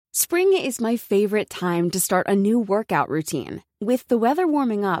Spring is my favorite time to start a new workout routine. With the weather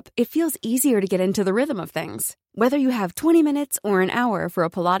warming up, it feels easier to get into the rhythm of things. Whether you have 20 minutes or an hour for a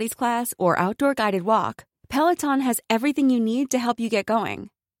Pilates class or outdoor guided walk, Peloton has everything you need to help you get going.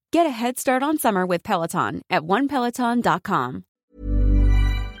 Get a head start on summer with Peloton at onepeloton.com.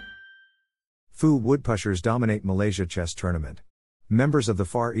 FEU woodpushers dominate Malaysia chess tournament. Members of the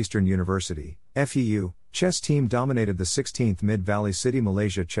Far Eastern University, FEU, chess team dominated the 16th Mid-Valley City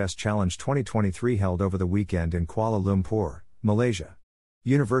Malaysia Chess Challenge 2023 held over the weekend in Kuala Lumpur, Malaysia.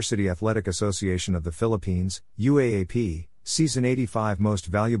 University Athletic Association of the Philippines, UAAP, Season 85 Most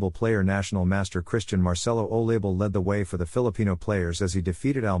Valuable Player National Master Christian Marcelo Olabel led the way for the Filipino players as he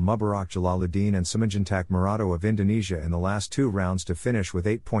defeated Al-Mubarak Jalaluddin and Simanjuntak Murato of Indonesia in the last two rounds to finish with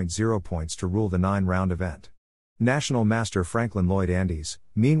 8.0 points to rule the 9-round event. National Master Franklin Lloyd Andes,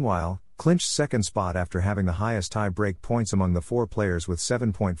 meanwhile, clinched second spot after having the highest tie-break points among the four players with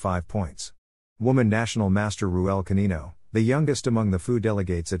 7.5 points. Woman National Master Ruel Canino, the youngest among the FEU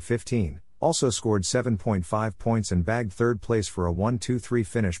delegates at 15, also scored 7.5 points and bagged third place for a 1-2-3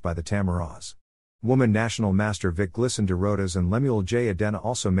 finish by the Tamaras. Woman National Master Vic Glisson de Rodas and Lemuel J. Adena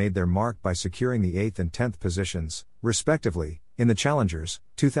also made their mark by securing the 8th and 10th positions, respectively, in the Challengers,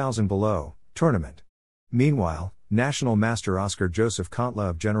 2000 below, tournament. Meanwhile, National Master Oscar Joseph Contla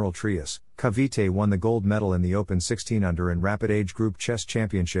of General Trias, Cavite won the gold medal in the Open 16 Under and Rapid Age Group Chess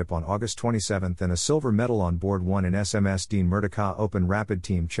Championship on August 27 and a silver medal on board 1 in SMS Dean Merdeka Open Rapid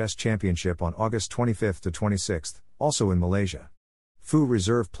Team Chess Championship on August 25 to 26, also in Malaysia. FEU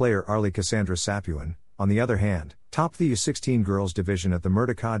reserve player Arlie Cassandra Sapuan, on the other hand, topped the U16 girls division at the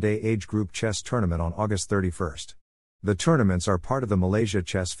Merdeka Day Age Group Chess Tournament on August 31. The tournaments are part of the Malaysia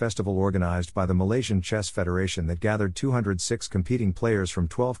Chess Festival organized by the Malaysian Chess Federation that gathered 206 competing players from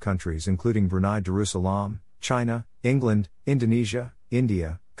 12 countries including Brunei Darussalam, China, England, Indonesia,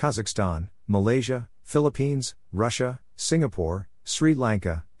 India, Kazakhstan, Malaysia, Philippines, Russia, Singapore, Sri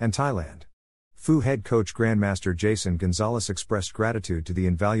Lanka, and Thailand. FEU head coach Grandmaster Jason Gonzalez expressed gratitude to the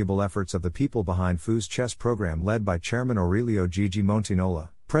invaluable efforts of the people behind FEU's chess program led by Chairman Aurelio Gigi Montinola,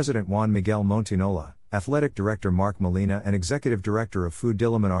 President Juan Miguel Montinola, Athletic Director Mark Molina and Executive Director of FEU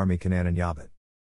Diliman Army Kanan Yabat.